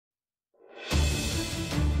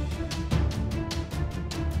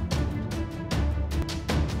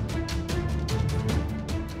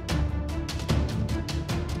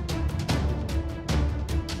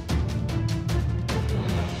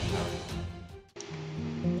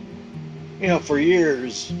You know, for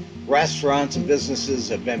years, restaurants and businesses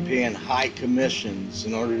have been paying high commissions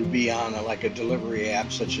in order to be on like a delivery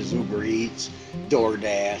app such as UberEats,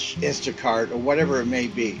 DoorDash, Instacart, or whatever it may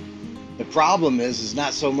be. The problem is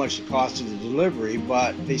not so much the cost of the delivery,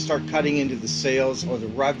 but they start cutting into the sales or the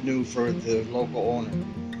revenue for the local owner.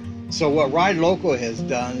 So what Ride Local has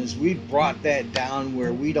done is we've brought that down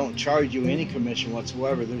where we don't charge you any commission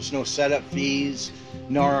whatsoever. There's no setup fees,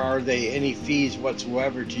 nor are they any fees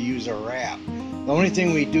whatsoever to use our app. The only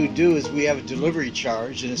thing we do is we have a delivery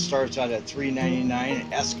charge, and it starts out at $3.99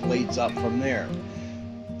 and escalates up from there.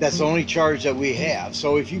 That's the only charge that we have.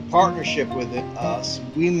 So if you partnership with us,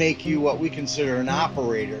 we make you what we consider an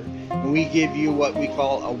operator, and we give you what we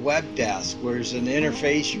call a web desk, where there's an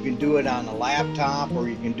interface. You can do it on a laptop, or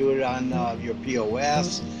you can do it on your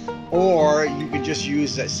POS, or you can just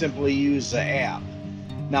simply use the app.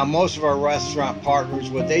 Now, most of our restaurant partners,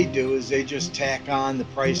 what they do is they just tack on the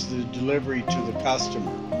price of the delivery to the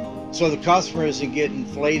customer. So the customer doesn't get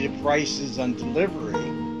inflated prices on delivery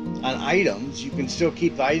on items. You can still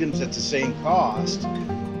keep the items at the same cost,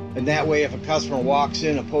 and that way if a customer walks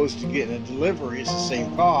in opposed to getting a delivery, it's the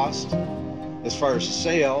same cost. As far as the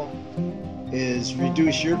sale is,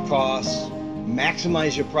 reduce your costs,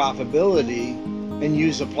 maximize your profitability, and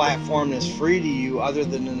use a platform that's free to you other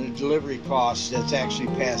than the delivery cost that's actually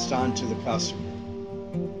passed on to the customer.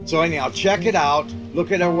 So anyhow, check it out.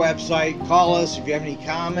 Look at our website. Call us if you have any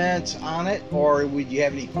comments on it, or would you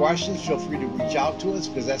have any questions, feel free to reach out to us,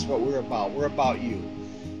 because that's what we're about. We're about you.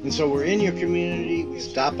 And so we're in your community.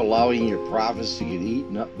 Stop allowing your profits to get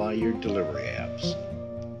eaten up by your delivery apps.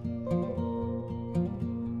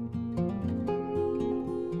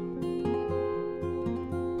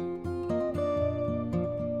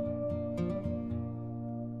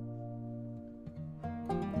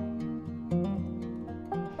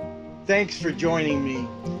 Thanks for joining me.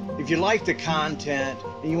 If you like the content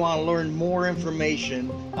and you want to learn more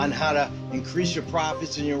information on how to increase your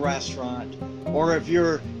profits in your restaurant, or if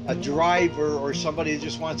you're a driver or somebody that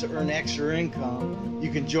just wants to earn extra income,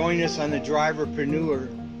 you can join us on the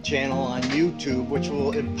Driverpreneur channel on YouTube, which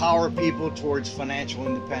will empower people towards financial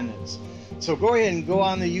independence. So go ahead and go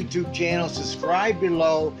on the YouTube channel, subscribe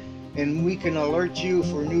below, and we can alert you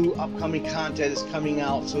for new upcoming content that's coming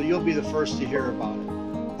out, so you'll be the first to hear about it.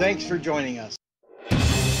 Thanks for joining us.